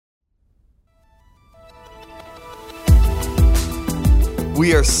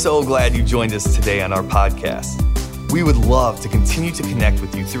We are so glad you joined us today on our podcast. We would love to continue to connect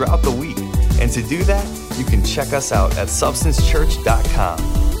with you throughout the week. And to do that, you can check us out at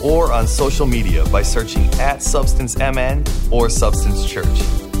substancechurch.com or on social media by searching @SubstanceMN or Substance Church.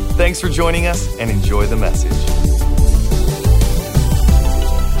 Thanks for joining us and enjoy the message.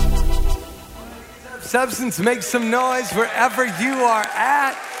 Substance, make some noise wherever you are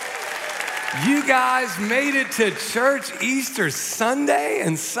at. You guys made it to church Easter Sunday,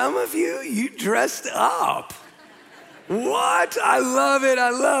 and some of you dressed up. What? I love it. I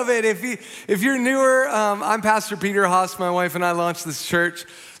love it. If you're newer, I'm Pastor Peter Haas. My wife and I launched this church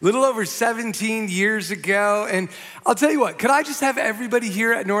a little over 17 years ago. And I'll tell you what, could I just have everybody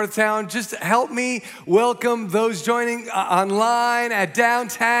here at Northtown just help me welcome those joining online, at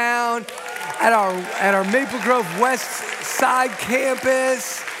downtown, at our Maple Grove West Side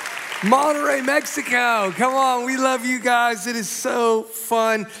campus, Monterrey, Mexico. Come on, we love you guys. It is so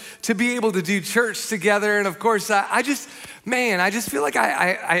fun to be able to do church together. And of course, I just feel like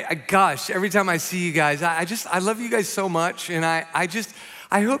I gush every time I see you guys. I love you guys so much. And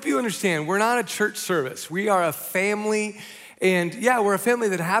I hope you understand, we're not a church service. We are a family. And yeah, we're a family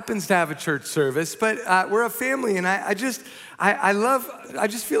that happens to have a church service, but we're a family. And I just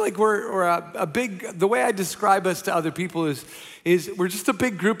feel like we're a big, the way I describe us to other people is we're just a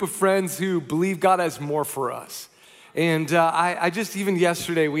big group of friends who believe God has more for us. And even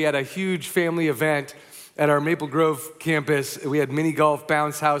yesterday, we had a huge family event at our Maple Grove campus. We had mini golf,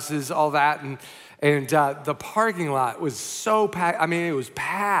 bounce houses, all that. And the parking lot was so packed. I mean, it was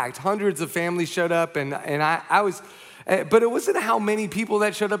packed. Hundreds of families showed up. But it wasn't how many people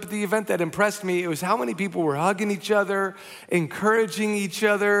that showed up at the event that impressed me. It was how many people were hugging each other, encouraging each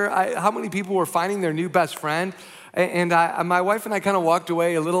other, how many people were finding their new best friend. And my wife and I kind of walked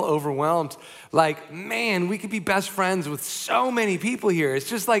away a little overwhelmed. Like, man, we could be best friends with so many people here. It's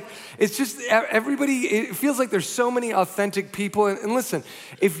just everybody, it feels like there's so many authentic people. And listen,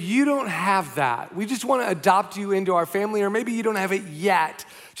 if you don't have that, we just want to adopt you into our family, or maybe you don't have it yet.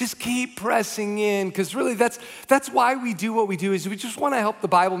 Just keep pressing in, because really that's why we do what we do, is we just want to help the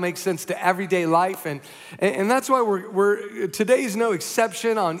Bible make sense to everyday life. And that's why today is no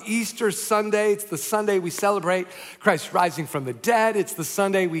exception. On Easter Sunday, it's the Sunday we celebrate Christ rising from the dead. It's the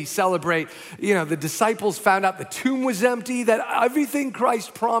Sunday we celebrate, the disciples found out the tomb was empty, that everything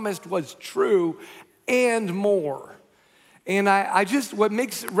Christ promised was true and more. And what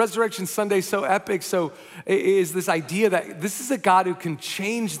makes Resurrection Sunday so epic is this idea that this is a God who can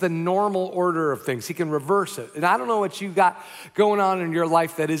change the normal order of things. He can reverse it. And I don't know what you got going on in your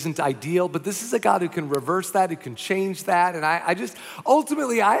life that isn't ideal, but this is a God who can reverse that, who can change that. And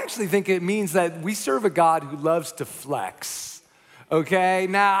ultimately, I actually think it means that we serve a God who loves to flex. Okay,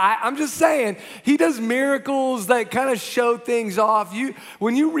 now I'm just saying, he does miracles that kind of show things off.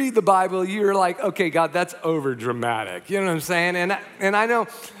 When you read the Bible, you're like, okay, God, that's over dramatic. You know what I'm saying? And I know,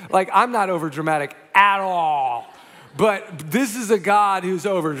 like, I'm not over dramatic at all. But this is a God who's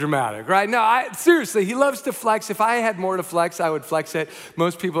over dramatic, right? No, seriously, he loves to flex. If I had more to flex, I would flex it.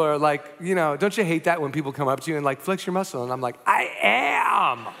 Most people are like, don't you hate that when people come up to you and like, flex your muscle? And I'm like, I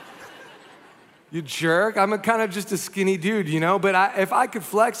am. You jerk. I'm kind of just a skinny dude, but if I could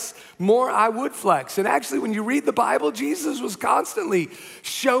flex more, I would flex. And actually, when you read the Bible, Jesus was constantly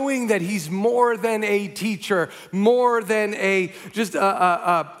showing that he's more than a teacher, more than just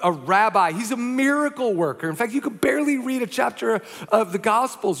a rabbi. He's a miracle worker. In fact, you could barely read a chapter of the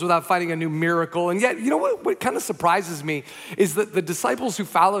Gospels without finding a new miracle. And yet, what kind of surprises me is that the disciples who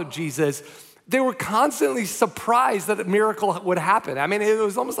followed Jesus, they were constantly surprised that a miracle would happen. I mean, it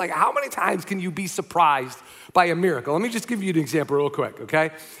was almost like, how many times can you be surprised by a miracle? Let me just give you an example real quick,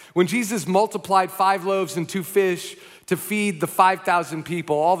 okay? When Jesus multiplied 5 loaves and 2 fish to feed the 5,000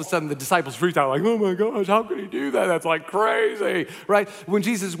 people, all of a sudden the disciples freaked out, like, oh my gosh, how could he do that? That's like crazy, right? When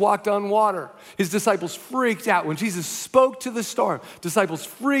Jesus walked on water, his disciples freaked out. When Jesus spoke to the storm, disciples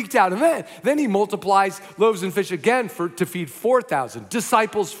freaked out. And then he multiplies loaves and fish again to feed 4,000.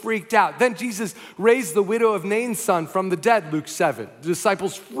 Disciples freaked out. Then Jesus raised the widow of Nain's son from the dead, Luke 7.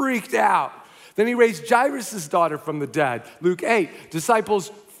 Disciples freaked out. Then he raised Jairus' daughter from the dead, Luke 8. Disciples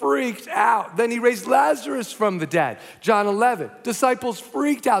freaked out. Then he raised Lazarus from the dead, John 11. Disciples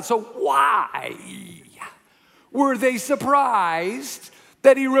freaked out. So why were they surprised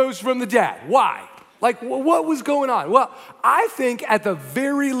that he rose from the dead? Why? Like, what was going on? Well, I think at the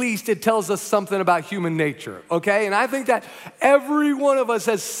very least, it tells us something about human nature, okay? And I think that every one of us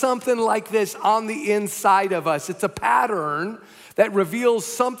has something like this on the inside of us. It's a pattern that reveals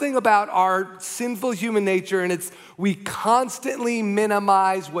something about our sinful human nature, and it's we constantly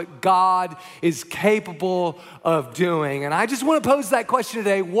minimize what God is capable of doing. And I just want to pose that question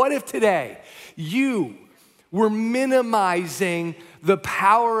today. What if today you were minimizing the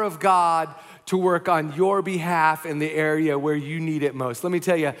power of God to work on your behalf in the area where you need it most? Let me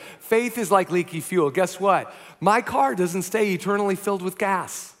tell you, faith is like leaky fuel. Guess what? My car doesn't stay eternally filled with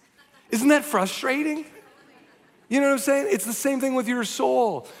gas. Isn't that frustrating? You know what I'm saying? It's the same thing with your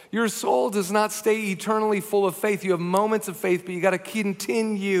soul. Your soul does not stay eternally full of faith. You have moments of faith, but you got to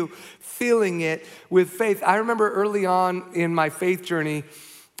continue filling it with faith. I remember early on in my faith journey,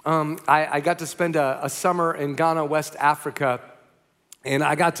 I got to spend a summer in Ghana, West Africa, and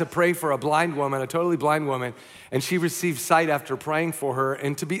I got to pray for a blind woman, a totally blind woman, and she received sight after praying for her.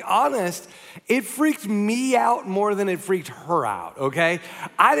 And to be honest, it freaked me out more than it freaked her out, okay?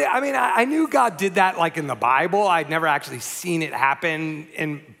 I knew God did that like in the Bible. I'd never actually seen it happen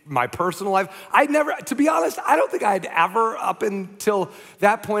in my personal life. To be honest, I don't think I'd ever, up until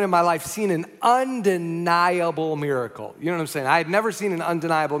that point in my life, seen an undeniable miracle. You know what I'm saying? I had never seen an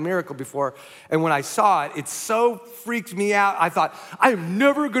undeniable miracle before. And when I saw it, it so freaked me out. I thought, I'm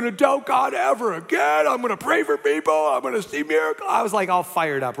never gonna doubt God ever again. I'm gonna pray for people. I'm gonna see miracles. I was like all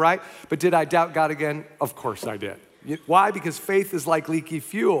fired up, right? But did I doubt God again? Of course I did. Why? Because faith is like leaky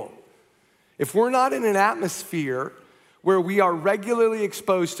fuel. If we're not in an atmosphere where we are regularly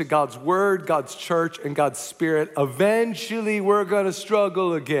exposed to God's word, God's church, and God's spirit, eventually we're gonna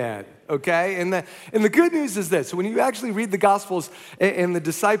struggle again, okay? And the good news is this: when you actually read the Gospels and the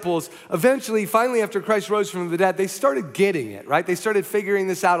disciples, eventually, finally, after Christ rose from the dead, they started getting it, right? They started figuring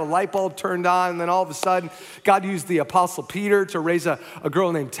this out. A light bulb turned on, and then all of a sudden, God used the Apostle Peter to raise a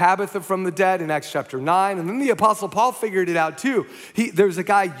girl named Tabitha from the dead in Acts chapter 9. And then the Apostle Paul figured it out too. There's a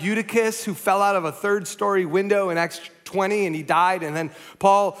guy, Eutychus, who fell out of a third-story window in Acts 20, and he died. And then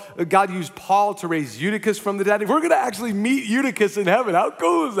God used Paul to raise Eutychus from the dead. If we're going to actually meet Eutychus in heaven, how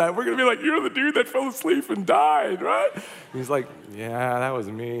cool is that? We're going to be like, you're the dude that fell asleep and died, right? And he's like, yeah, that was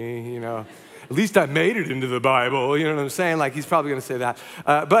me, you know. At least I made it into the Bible, you know what I'm saying? Like, he's probably going to say that.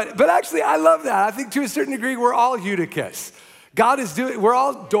 But actually, I love that. I think to a certain degree, we're all Eutychus. We're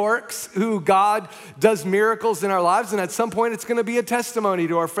all dorks who God does miracles in our lives, and at some point, it's going to be a testimony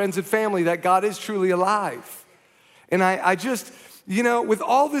to our friends and family that God is truly alive. And I just, with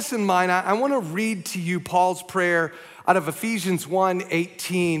all this in mind, I want to read to you Paul's prayer out of Ephesians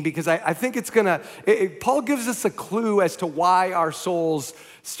 1:18, because I think Paul gives us a clue as to why our souls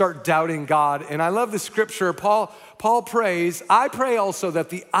start doubting God. And I love the scripture. Paul prays, I pray also that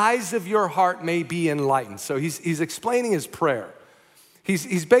the eyes of your heart may be enlightened. So he's explaining his prayer.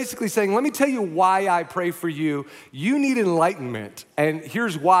 He's basically saying, let me tell you why I pray for you. You need enlightenment, and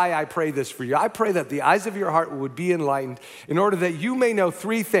here's why I pray this for you. I pray that the eyes of your heart would be enlightened in order that you may know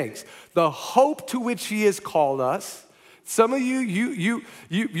three things: the hope to which he has called us. Some of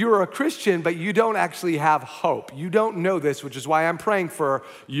you're a Christian, but you don't actually have hope. You don't know this, which is why I'm praying for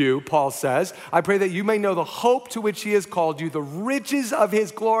you, Paul says. I pray that you may know the hope to which he has called you, the riches of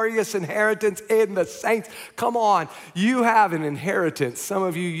his glorious inheritance in the saints. Come on, you have an inheritance. Some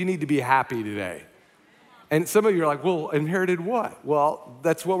of you need to be happy today. And some of you are like, well, inherited what? Well,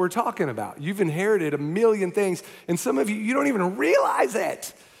 that's what we're talking about. You've inherited a million things, and some of you don't even realize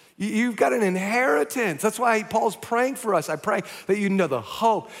it. You've got an inheritance. That's why Paul's praying for us. I pray that you know the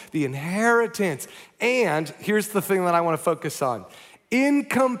hope, the inheritance. And here's the thing that I want to focus on: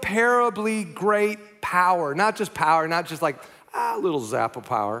 incomparably great power. Not just power, not just like a little zap of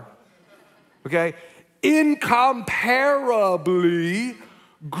power. Okay? Incomparably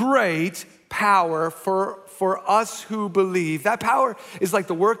great power for us who believe. That power is like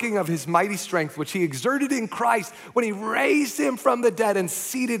the working of his mighty strength, which he exerted in Christ when he raised him from the dead and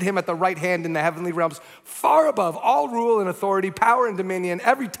seated him at the right hand in the heavenly realms, far above all rule and authority, power and dominion,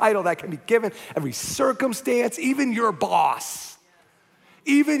 every title that can be given, every circumstance, even your boss,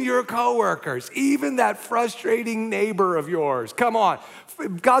 even your coworkers, even that frustrating neighbor of yours. Come on.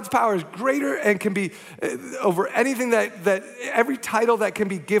 God's power is greater and can be over anything that every title that can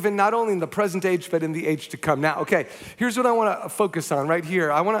be given, not only in the present age, but in the age to come. Now, okay, here's what I want to focus on right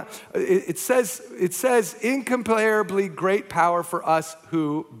here. It says incomparably great power for us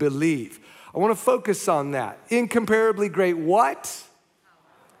who believe. I want to focus on that. Incomparably great what?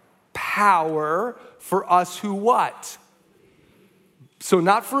 Power for us who what? So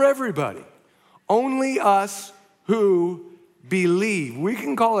not for everybody, only us who believe. We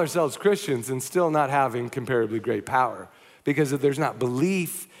can call ourselves Christians and still not have incomparably great power, because if there's not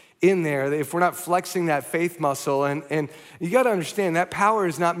belief in there, if we're not flexing that faith muscle. And you got to understand that power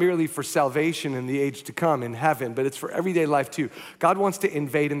is not merely for salvation in the age to come in heaven, but it's for everyday life too. God wants to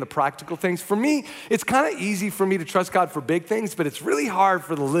invade in the practical things. For me, it's kind of easy for me to trust God for big things, but it's really hard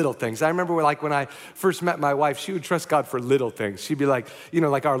for the little things. I remember when I first met my wife, she would trust God for little things. She'd be like,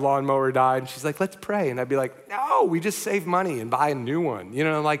 like our lawnmower died, and she's like, let's pray. And I'd be like, no, we just save money and buy a new one.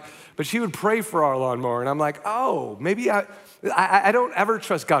 But she would pray for our lawnmower, and I'm like, oh, maybe I don't ever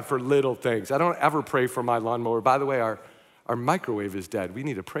trust God for little things. I don't ever pray for my lawnmower. By the way, our microwave is dead. We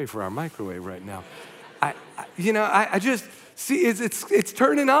need to pray for our microwave right now. I just see it's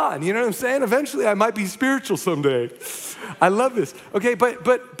turning on. You know what I'm saying? Eventually, I might be spiritual someday. I love this. Okay,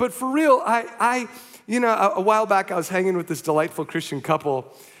 but for real, a while back I was hanging with this delightful Christian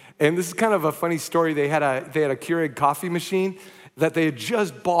couple, and this is kind of a funny story. They had a Keurig coffee machine that they had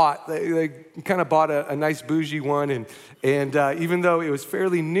just bought. They kind of bought a nice bougie one, and even though it was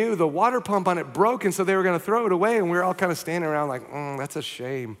fairly new, the water pump on it broke, and so they were going to throw it away, and we were all kind of standing around like, that's a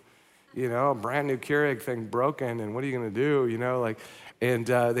shame. A brand new Keurig thing broken, and what are you going to do, and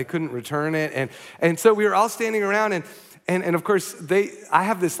they couldn't return it, and so we were all standing around, and of course, I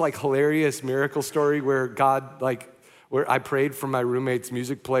have this hilarious miracle story where God, where I prayed for my roommate's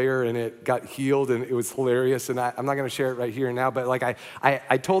music player and it got healed and it was hilarious. And I'm not gonna share it right here and now, but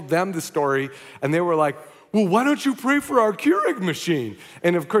I told them the story and they were like, well, why don't you pray for our Keurig machine?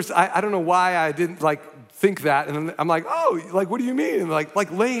 And of course, I don't know why I didn't think that. And I'm like, oh, what do you mean? And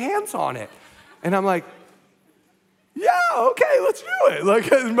lay hands on it. And I'm like, yeah, okay, let's do it.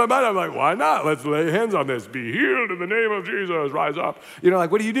 In my mind, I'm like, why not? Let's lay hands on this. Be healed in the name of Jesus. Rise up.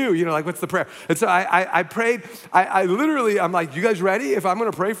 What do you do? What's the prayer? And so I prayed. I literally, I'm like, you guys ready? If I'm going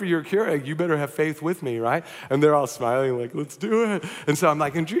to pray for your Keurig, you better have faith with me, right? And they're all smiling let's do it. And so I'm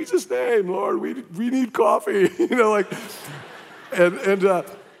like, in Jesus' name, Lord, we need coffee.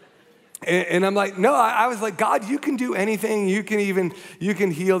 And I'm like, no, I was like, God, you can do anything. You can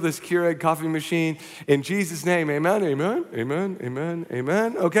heal this Keurig coffee machine in Jesus' name. Amen, amen, amen, amen,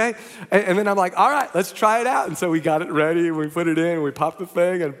 amen. Okay? And then I'm like, all right, let's try it out. And so we got it ready and we put it in and we popped the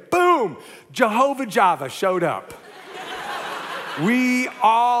thing and boom, Jehovah Java showed up. We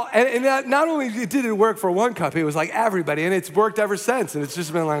all, and not only did it work for one cup, it was everybody. And it's worked ever since. And it's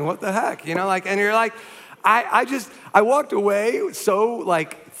just been what the heck? And you're like, I walked away so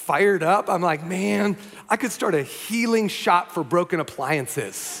fired up. I'm like, man, I could start a healing shop for broken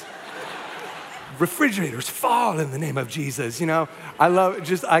appliances. Refrigerators fall in the name of Jesus, I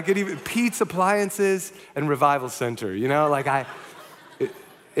love I could even Pete's Appliances and Revival Center,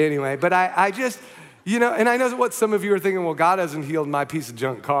 anyway, but I just, and I know what some of you are thinking, well, God hasn't healed my piece of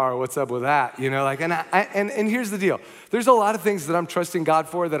junk car. What's up with that? And here's the deal. There's a lot of things that I'm trusting God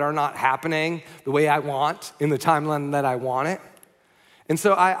for that are not happening the way I want in the timeline that I want it. And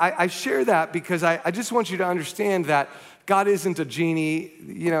so I share that because I just want you to understand that God isn't a genie.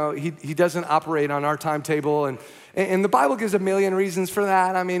 He doesn't operate on our timetable. And the Bible gives a million reasons for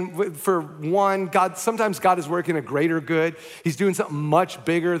that. I mean, for one, sometimes God is working a greater good. He's doing something much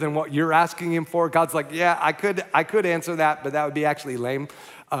bigger than what you're asking him for. God's like, yeah, I could answer that, but that would be actually lame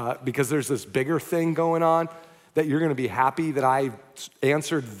because there's this bigger thing going on that you're going to be happy that I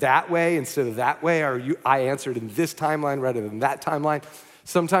answered that way instead of that way, or I answered in this timeline rather than that timeline.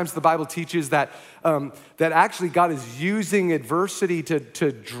 Sometimes the Bible teaches that actually God is using adversity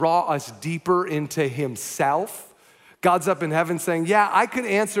to draw us deeper into himself. God's up in heaven saying, yeah, I could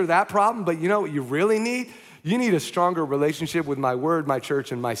answer that problem, but you know what you really need? You need a stronger relationship with my word, my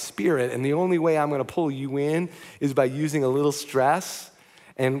church, and my spirit. And the only way I'm going to pull you in is by using a little stress.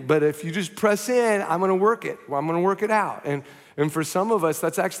 But if you just press in, I'm going to work it. I'm going to work it out. And for some of us,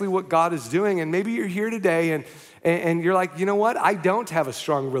 that's actually what God is doing. And maybe you're here today and you're like, you know what? I don't have a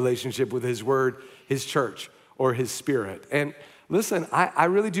strong relationship with his word, his church, or his spirit. And listen, I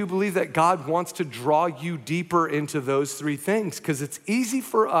really do believe that God wants to draw you deeper into those three things because it's easy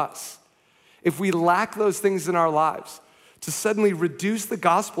for us, if we lack those things in our lives, to suddenly reduce the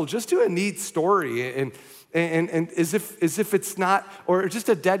gospel just to a neat story and as if it's not, or just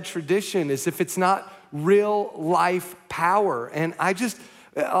a dead tradition, as if it's not real life power. And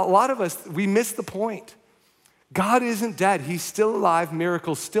a lot of us, we miss the point. God isn't dead. He's still alive.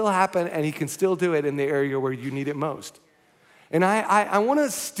 Miracles still happen, and he can still do it in the area where you need it most. And I want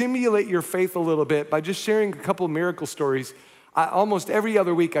to stimulate your faith a little bit by just sharing a couple of miracle stories Almost every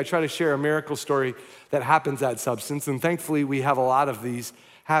other week, I try to share a miracle story that happens at Substance, and thankfully, we have a lot of these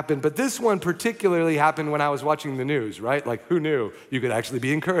happen. But this one particularly happened when I was watching the news, right? Like, who knew you could actually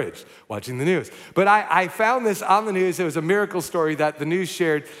be encouraged watching the news? But I found this on the news. It was a miracle story that the news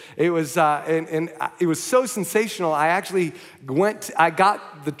shared. It was, and it was so sensational. I actually I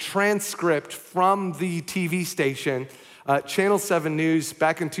got the transcript from the TV station, Channel 7 News,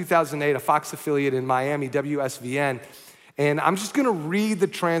 back in 2008, a Fox affiliate in Miami, WSVN. And I'm just gonna read the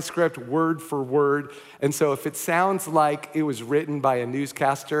transcript word for word. And so if it sounds like it was written by a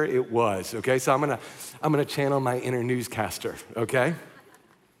newscaster, it was, okay? So I'm gonna channel my inner newscaster, okay?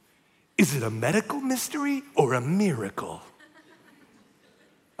 Is it a medical mystery or a miracle?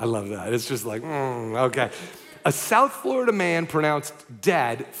 I love that. It's just like, okay. A South Florida man pronounced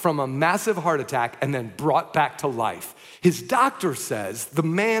dead from a massive heart attack and then brought back to life. His doctor says the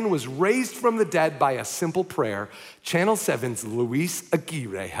man was raised from the dead by a simple prayer. Channel 7's Luis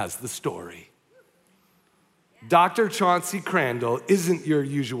Aguirre has the story. Dr. Chauncey Crandall isn't your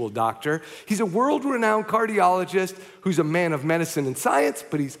usual doctor. He's a world-renowned cardiologist who's a man of medicine and science,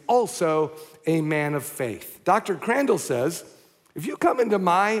 but he's also a man of faith. Dr. Crandall says, if you come in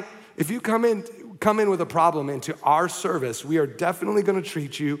with a problem into our service, we are definitely gonna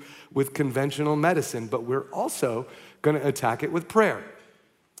treat you with conventional medicine, but we're also gonna attack it with prayer.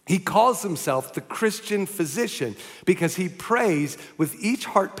 He calls himself the Christian physician because he prays with each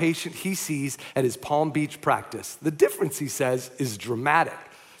heart patient he sees at his Palm Beach practice. The difference, he says, is dramatic.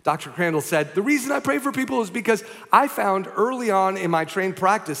 Dr. Crandall said, the reason I pray for people is because I found early on in my trained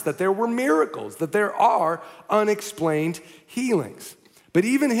practice that there were miracles, that there are unexplained healings. But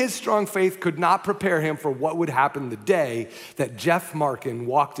even his strong faith could not prepare him for what would happen the day that Jeff Markin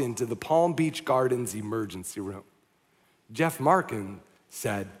walked into the Palm Beach Gardens emergency room. Jeff Markin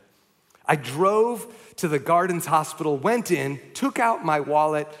said, I drove to the Gardens Hospital, went in, took out my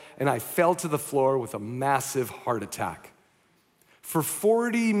wallet, and I fell to the floor with a massive heart attack. For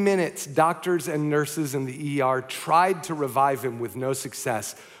 40 minutes, doctors and nurses in the ER tried to revive him with no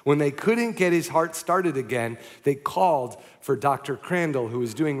success. When they couldn't get his heart started again, they called for Dr. Crandall, who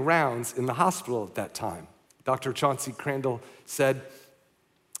was doing rounds in the hospital at that time. Dr. Chauncey Crandall said,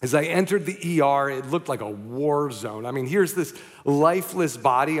 as I entered the ER, it looked like a war zone. I mean, here's this lifeless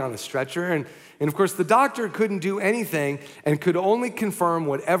body on a stretcher, and of course, the doctor couldn't do anything and could only confirm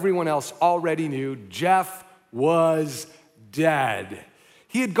what everyone else already knew. Jeff was dead.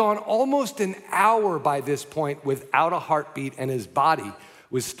 He had gone almost an hour by this point without a heartbeat, and his body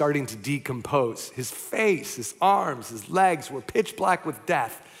was starting to decompose. His face, his arms, his legs were pitch black with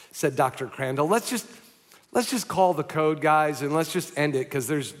death, said Dr. Crandall. Let's just call the code, guys, and let's just end it because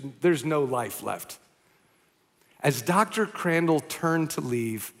there's no life left. As Dr. Crandall turned to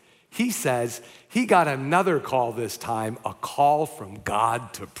leave, he says he got another call this time, a call from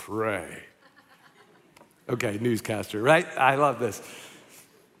God to pray. Okay, newscaster, right? I love this.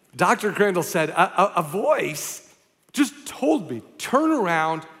 Dr. Crandall said, a voice just told me, turn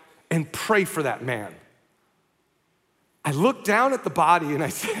around and pray for that man. I looked down at the body and I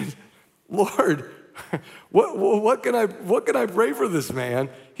said, Lord, what can I pray for this man?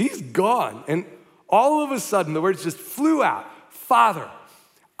 He's gone. And all of a sudden, the words just flew out. Father,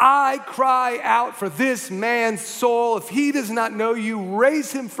 I cry out for this man's soul. If he does not know you,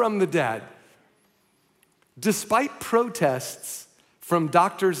 raise him from the dead. Despite protests from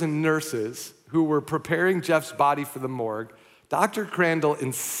doctors and nurses who were preparing Jeff's body for the morgue, Dr. Crandall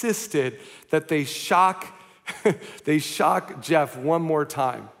insisted that they shock Jeff one more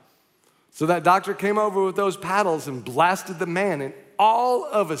time. So that doctor came over with those paddles and blasted the man, and all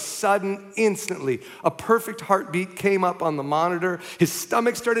of a sudden, instantly, a perfect heartbeat came up on the monitor. His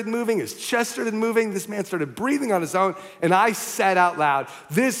stomach started moving, his chest started moving, this man started breathing on his own, and I said out loud,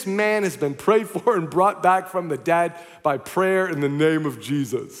 this man has been prayed for and brought back from the dead by prayer in the name of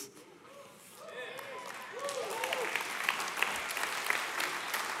Jesus.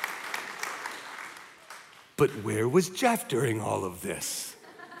 But where was Jeff during all of this?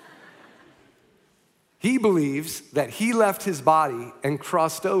 He believes that he left his body and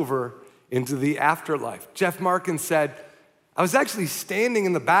crossed over into the afterlife. Jeff Markin said, I was actually standing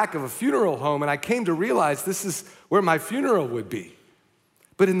in the back of a funeral home and I came to realize this is where my funeral would be.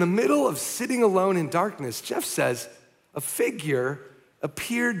 But in the middle of sitting alone in darkness, Jeff says, a figure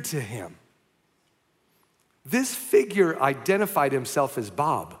appeared to him. This figure identified himself as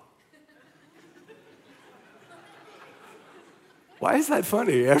Bob. Why is that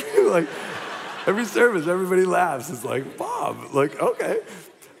funny? Every service, everybody laughs. It's like, Bob, like, okay.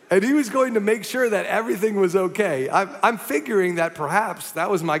 And he was going to make sure that everything was okay. I'm figuring that perhaps that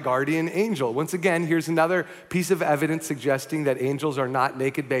was my guardian angel. Once again, here's another piece of evidence suggesting that angels are not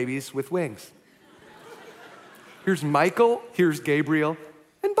naked babies with wings. Here's Michael, here's Gabriel,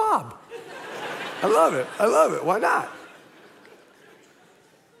 and Bob. I love it. I love it. Why not?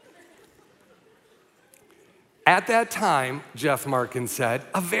 At that time, Jeff Markin said,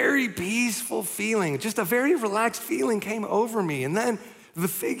 a very peaceful feeling, just a very relaxed feeling came over me. And then the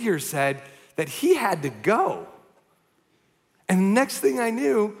figure said that he had to go. And the next thing I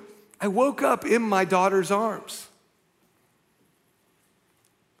knew, I woke up in my daughter's arms.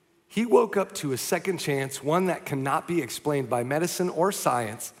 He woke up to a second chance, one that cannot be explained by medicine or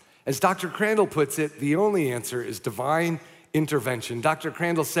science. As Dr. Crandall puts it, the only answer is divine intervention. Dr.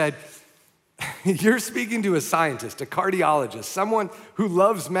 Crandall said, you're speaking to a scientist, a cardiologist, someone who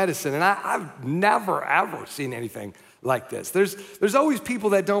loves medicine, and I've never, ever seen anything like this. There's always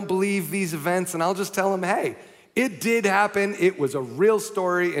people that don't believe these events, and I'll just tell them, hey, it did happen. It was a real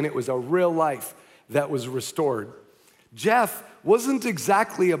story, and it was a real life that was restored. Jeff wasn't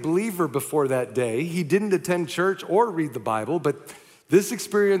exactly a believer before that day. He didn't attend church or read the Bible, but this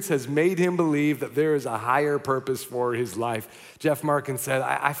experience has made him believe that there is a higher purpose for his life. Jeff Markin said,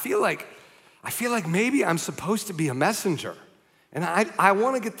 I feel like maybe I'm supposed to be a messenger. And I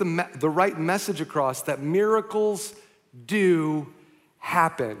want to get the right message across that miracles do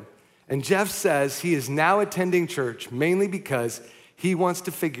happen. And Jeff says he is now attending church mainly because he wants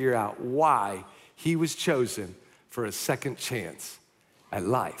to figure out why he was chosen for a second chance at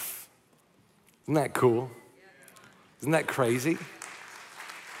life. Isn't that cool? Isn't that crazy?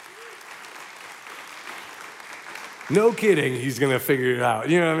 No kidding, he's gonna figure it out.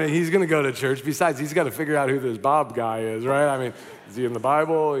 You know what I mean? He's gonna go to church. Besides, he's gotta figure out who this Bob guy is, right? I mean, is he in the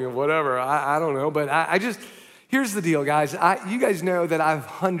Bible? You know, whatever, I don't know. But I just, here's the deal, guys. You guys know that I have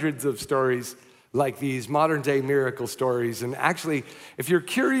hundreds of stories like these, modern day miracle stories. And actually, if you're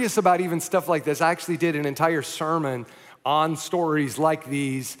curious about even stuff like this, I actually did an entire sermon on stories like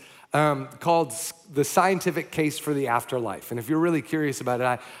these called The Scientific Case for the Afterlife. And if you're really curious about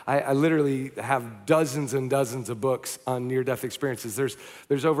it, I literally have dozens and dozens of books on near-death experiences. There's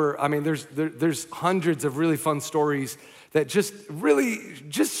hundreds of really fun stories that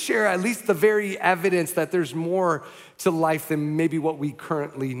just share at least the very evidence that there's more to life than maybe what we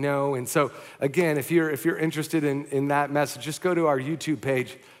currently know. And so again, if you're interested in that message, just go to our YouTube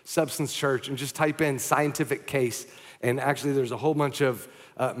page, Substance Church, and just type in scientific case. And actually there's a whole bunch of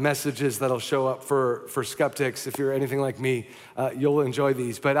messages that'll show up for skeptics. If you're anything like me, you'll enjoy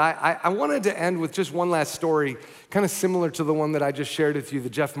these. But I wanted to end with just one last story, kind of similar to the one that I just shared with you, the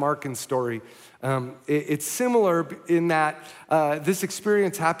Jeff Markin story. It's similar in that this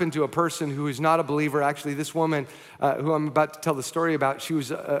experience happened to a person who is not a believer. Actually, this woman who I'm about to tell the story about, she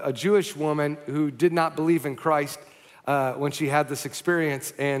was a Jewish woman who did not believe in Christ when she had this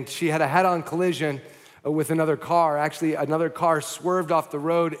experience. And she had a head-on collision with another car. Actually, another car swerved off the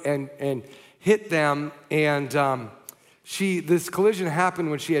road and hit them. And this collision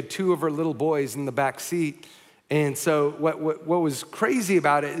happened when she had two of her little boys in the back seat. And so what was crazy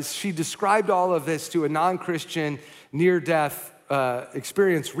about it is she described all of this to a non-Christian near-death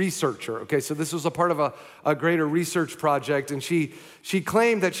experience researcher. Okay, so this was a part of a greater research project. And she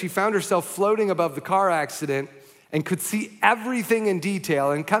claimed that she found herself floating above the car accident and could see everything in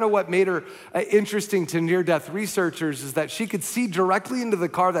detail. And kind of what made her interesting to near-death researchers is that she could see directly into the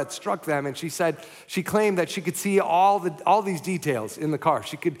car that struck them. And she claimed that she could see all these details in the car.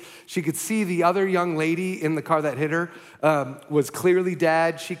 She could see the other young lady in the car that hit her was clearly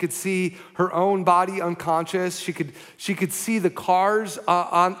dead. She could see her own body unconscious. She could see the cars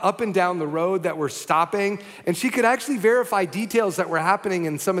up and down the road that were stopping. And she could actually verify details that were happening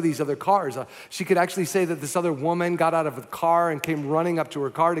in some of these other cars. She could actually say that this other woman got out of the car and came running up to her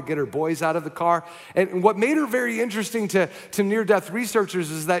car to get her boys out of the car. And what made her very interesting to near-death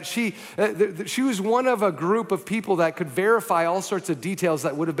researchers is that she was one of a group of people that could verify all sorts of details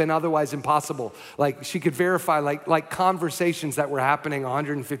that would have been otherwise impossible. Like she could verify like conversations that were happening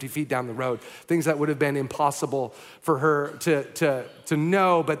 150 feet down the road, things that would have been impossible for her to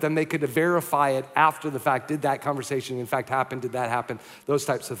know, but then they could verify it after the fact. Did that conversation in fact happen? Did that happen? Those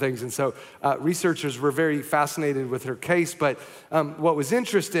types of things. And so researchers were very fascinated with her case. But what was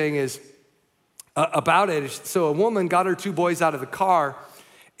interesting is about it, so a woman got her two boys out of the car,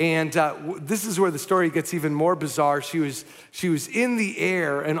 and this is where the story gets even more bizarre. She was in the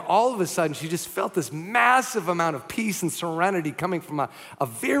air, and all of a sudden she just felt this massive amount of peace and serenity coming from a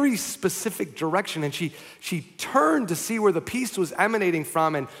very specific direction. And she turned to see where the peace was emanating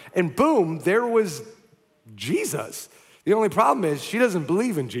from, and boom, there was Jesus. The only problem is she doesn't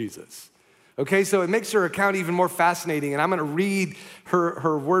believe in Jesus. Okay, so it makes her account even more fascinating, and I'm gonna read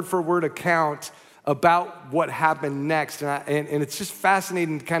her word-for-word account about what happened next, and it's just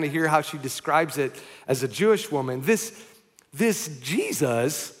fascinating to kind of hear how she describes it as a Jewish woman. This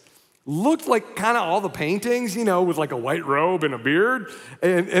Jesus looked like kind of all the paintings, with like a white robe and a beard,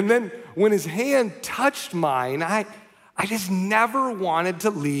 and then when his hand touched mine, I just never wanted to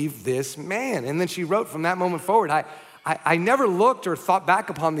leave this man. And then she wrote, from that moment forward, I never looked or thought back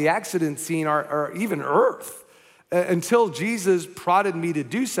upon the accident scene or even earth until Jesus prodded me to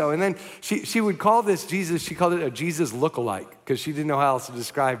do so. And then she would call this Jesus, she called it a Jesus lookalike, because she didn't know how else to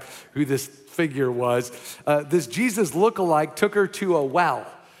describe who this figure was. This Jesus lookalike took her to a well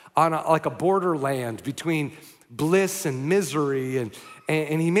on like a borderland between bliss and misery.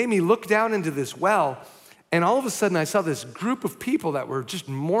 And he made me look down into this well. And all of a sudden, I saw this group of people that were just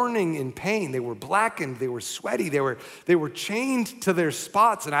mourning in pain. They were blackened, they were sweaty, they were chained to their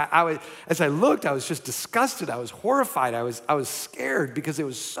spots. And as I looked, I was just disgusted. I was horrified. I was scared because it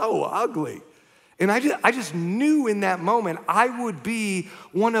was so ugly. And I just knew in that moment I would be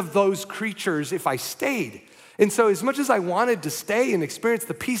one of those creatures if I stayed. And so as much as I wanted to stay and experience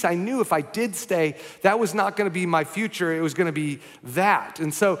the peace, I knew if I did stay, that was not gonna be my future, it was gonna be that.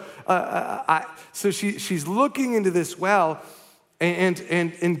 And so she's looking into this well,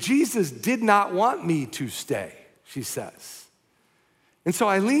 and Jesus did not want me to stay, she says. And so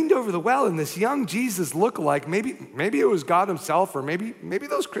I leaned over the well, and this young Jesus lookalike, maybe it was God himself, or maybe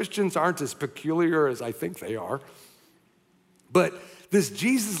those Christians aren't as peculiar as I think they are, but this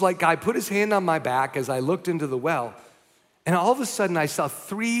Jesus-like guy put his hand on my back as I looked into the well, and all of a sudden I saw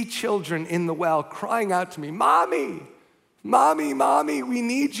 3 children in the well crying out to me, "Mommy, Mommy, Mommy, we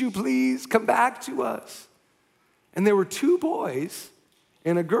need you, please, come back to us." And there were 2 boys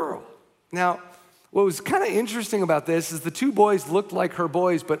and a girl. Now, what was kind of interesting about this is the 2 boys looked like her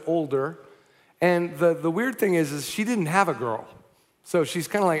boys, but older, and the weird thing is she didn't have a girl. So she's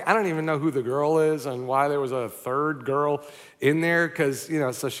kind of like, I don't even know who the girl is and why there was a 3rd girl in there, because,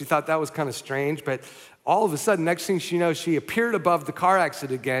 so she thought that was kind of strange. But all of a sudden, next thing she knows, she appeared above the car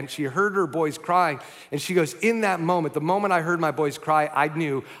accident again. She heard her boys crying, and she goes, in that moment, the moment I heard my boys cry, I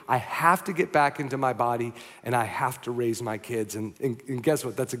knew I have to get back into my body and I have to raise my kids. And guess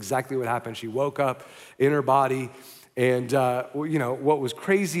what? That's exactly what happened. She woke up in her body, and what was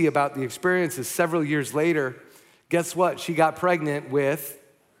crazy about the experience is several years later, guess what? She got pregnant with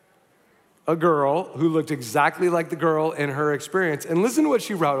a girl who looked exactly like the girl in her experience. And listen to what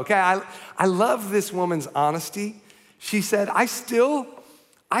she wrote, okay? I love this woman's honesty. She said, I still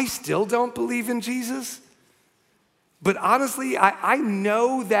don't believe in Jesus, but honestly, I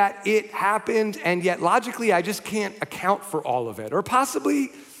know that it happened, and yet logically, I just can't account for all of it. Or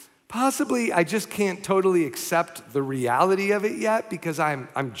possibly I just can't totally accept the reality of it yet because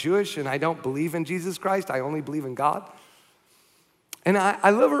I'm Jewish and I don't believe in Jesus Christ. I only believe in God. And I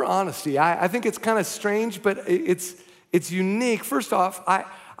love her honesty. I think it's kind of strange, but it's unique. First off,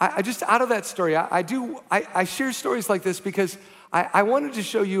 I just out of that story, I share stories like this because I wanted to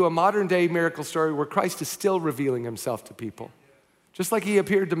show you a modern day miracle story where Christ is still revealing himself to people. Just like he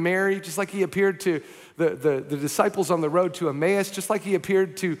appeared to Mary, just like he appeared to the disciples on the road to Emmaus, just like he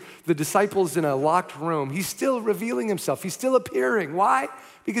appeared to the disciples in a locked room, he's still revealing himself. He's still appearing. Why?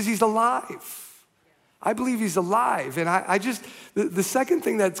 Because he's alive. I believe he's alive. And the second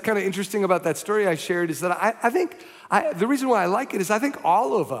thing that's kind of interesting about that story I shared is that I think the reason why I like it is I think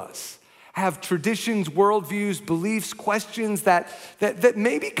all of us have traditions, worldviews, beliefs, questions that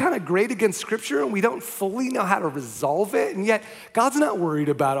may be kind of grate against Scripture, and we don't fully know how to resolve it. And yet, God's not worried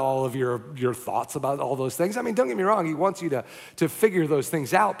about all of your thoughts about all those things. I mean, don't get me wrong, he wants you to figure those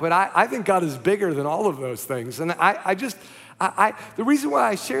things out. But I think God is bigger than all of those things. And the reason why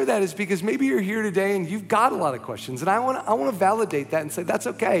I share that is because maybe you're here today and you've got a lot of questions, and I want to validate that and say that's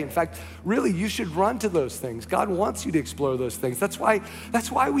okay. In fact, really, you should run to those things. God wants you to explore those things. That's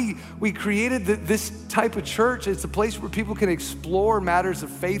why we created this type of church. It's a place where people can explore matters of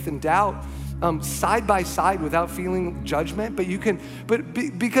faith and doubt side by side without feeling judgment.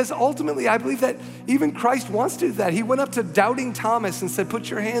 Because ultimately, I believe that even Christ wants to do that. He went up to doubting Thomas and said, "Put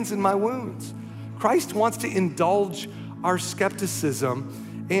your hands in my wounds." Christ wants to indulge our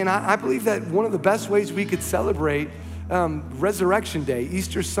skepticism. And I believe that one of the best ways we could celebrate Resurrection Day,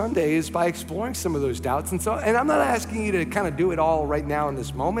 Easter Sunday, is by exploring some of those doubts. And I'm not asking you to kind of do it all right now in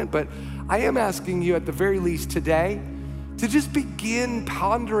this moment, but I am asking you at the very least today to just begin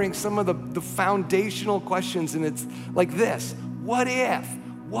pondering some of the foundational questions. And it's like this: what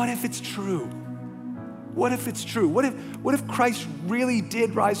if it's true? What if it's true? What if Christ really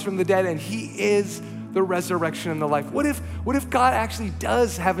did rise from the dead and he is the resurrection, and the life? What if God actually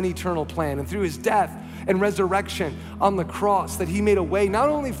does have an eternal plan, and through his death and resurrection on the cross that he made a way not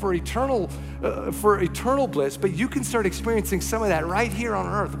only for eternal bliss, but you can start experiencing some of that right here on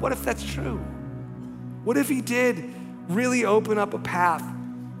earth? What if that's true? What if he did really open up a path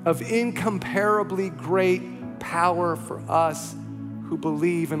of incomparably great power for us who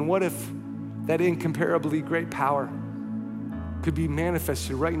believe? And what if that incomparably great power could be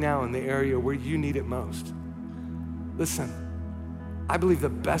manifested right now in the area where you need it most? Listen, I believe the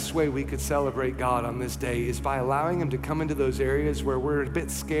best way we could celebrate God on this day is by allowing him to come into those areas where we're a bit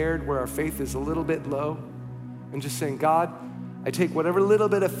scared, where our faith is a little bit low, and just saying, God, I take whatever little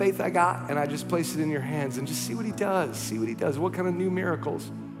bit of faith I got and I just place it in your hands, and just see what he does. See what he does. What kind of new miracles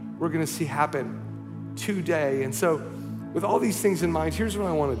we're gonna see happen today. And so with all these things in mind, here's what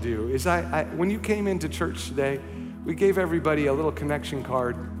I wanna do is when you came into church today, we gave everybody a little connection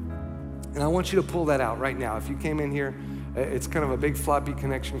card, and I want you to pull that out right now. If you came in here, it's kind of a big floppy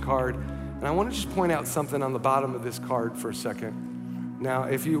connection card, and I want to just point out something on the bottom of this card for a second. Now,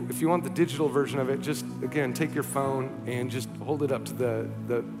 if you want the digital version of it, just again take your phone and just hold it up to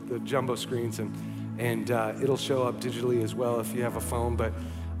the jumbo screens, and it'll show up digitally as well if you have a phone. But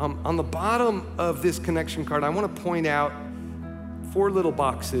on the bottom of this connection card, I want to point out 4 little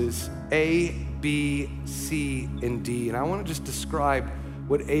boxes: A, B, C, and D, and I want to just describe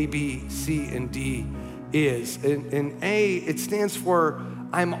what A, B, C, and D is. And A, it stands for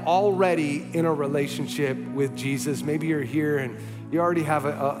I'm already in a relationship with Jesus. Maybe you're here and you already have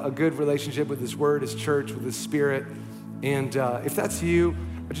a good relationship with his word, his church, with his spirit. And if that's you,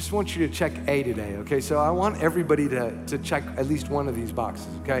 I just want you to check A today, okay? So I want everybody to check at least one of these boxes,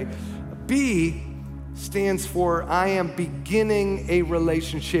 okay? B stands for I am beginning a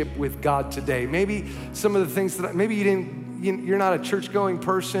relationship with God today. Maybe some of the things that, maybe you're not a church-going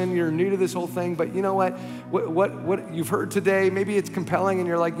person, you're new to this whole thing, but you know what you've heard today, maybe it's compelling and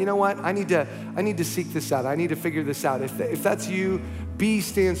you're like, you know what, I need to seek this out, I need to figure this out. If that's you, B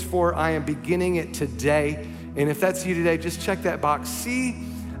stands for I am beginning it today. And if that's you today, just check that box. C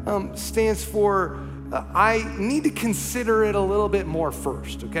stands for I need to consider it a little bit more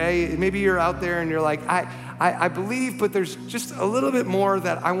first, okay? Maybe you're out there and you're like, I believe, but there's just a little bit more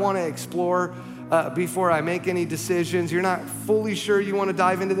that I want to explore before I make any decisions. You're not fully sure you want to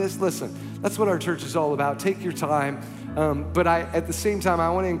dive into this. Listen, that's what our church is all about. Take your time. But at the same time, I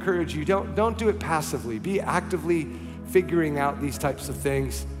want to encourage you, don't do it passively. Be actively figuring out these types of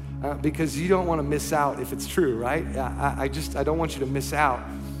things because you don't want to miss out if it's true, right? I don't want you to miss out.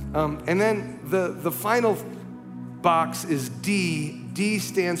 And then the final box is D. D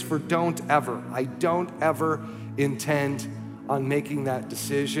stands for don't ever. I don't ever intend on making that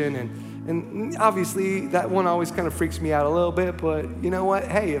decision. And obviously that one always kind of freaks me out a little bit, but you know what?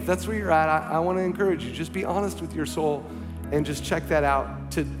 Hey, if that's where you're at, I want to encourage you. Just be honest with your soul and just check that out.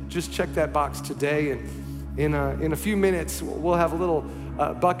 Just check that box today. And in a few minutes, we'll have a little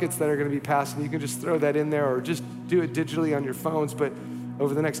buckets that are going to be passed, and you can just throw that in there or just do it digitally on your phones. But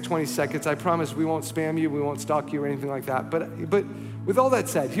over the next 20 seconds, I promise we won't spam you, we won't stalk you or anything like that. But with all that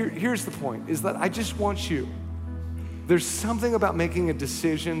said, here's the point, is that I just want you, there's something about making a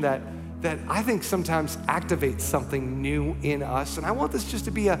decision that I think sometimes activates something new in us. And I want this just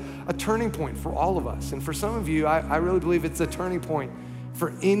to be a turning point for all of us. And for some of you, I really believe it's a turning point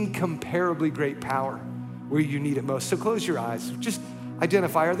for incomparably great power where you need it most. So close your eyes. Just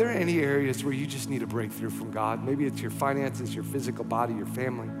identify, are there any areas where you just need a breakthrough from God? Maybe it's your finances, your physical body, your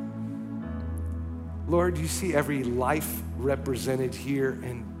family. Lord, you see every life represented here,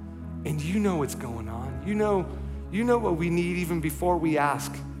 and you know what's going on. You know what we need even before we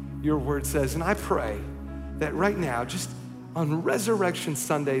ask, your word says. And I pray that right now, just on Resurrection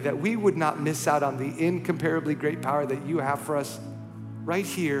Sunday, that we would not miss out on the incomparably great power that you have for us right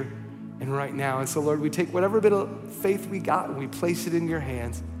here and right now. And so, Lord, we take whatever bit of faith we got and we place it in your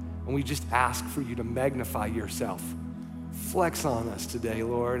hands, and we just ask for you to magnify yourself. Flex on us today,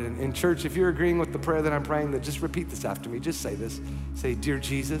 Lord. And in church, if you're agreeing with the prayer that I'm praying, then just repeat this after me. Just say this. Say, dear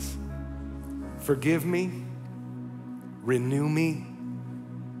Jesus, forgive me, renew me,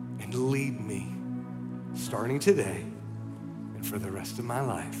 and lead me starting today and for the rest of my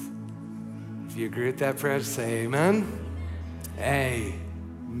life. If you agree with that prayer, just say amen.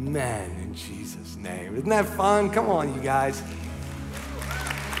 Amen in Jesus' name. Isn't that fun? Come on, you guys.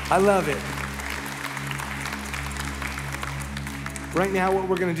 I love it. Right now, what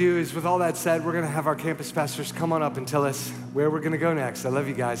we're gonna do is, with all that said, we're gonna have our campus pastors come on up and tell us where we're gonna go next. I love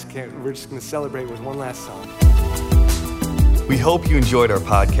you guys. We're just gonna celebrate with one last song. We hope you enjoyed our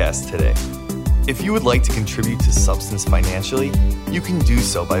podcast today. If you would like to contribute to Substance financially, you can do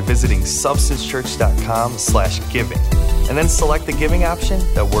so by visiting substancechurch.com/giving and then select the giving option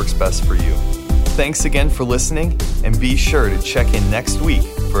that works best for you. Thanks again for listening, and be sure to check in next week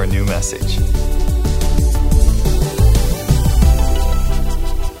for a new message.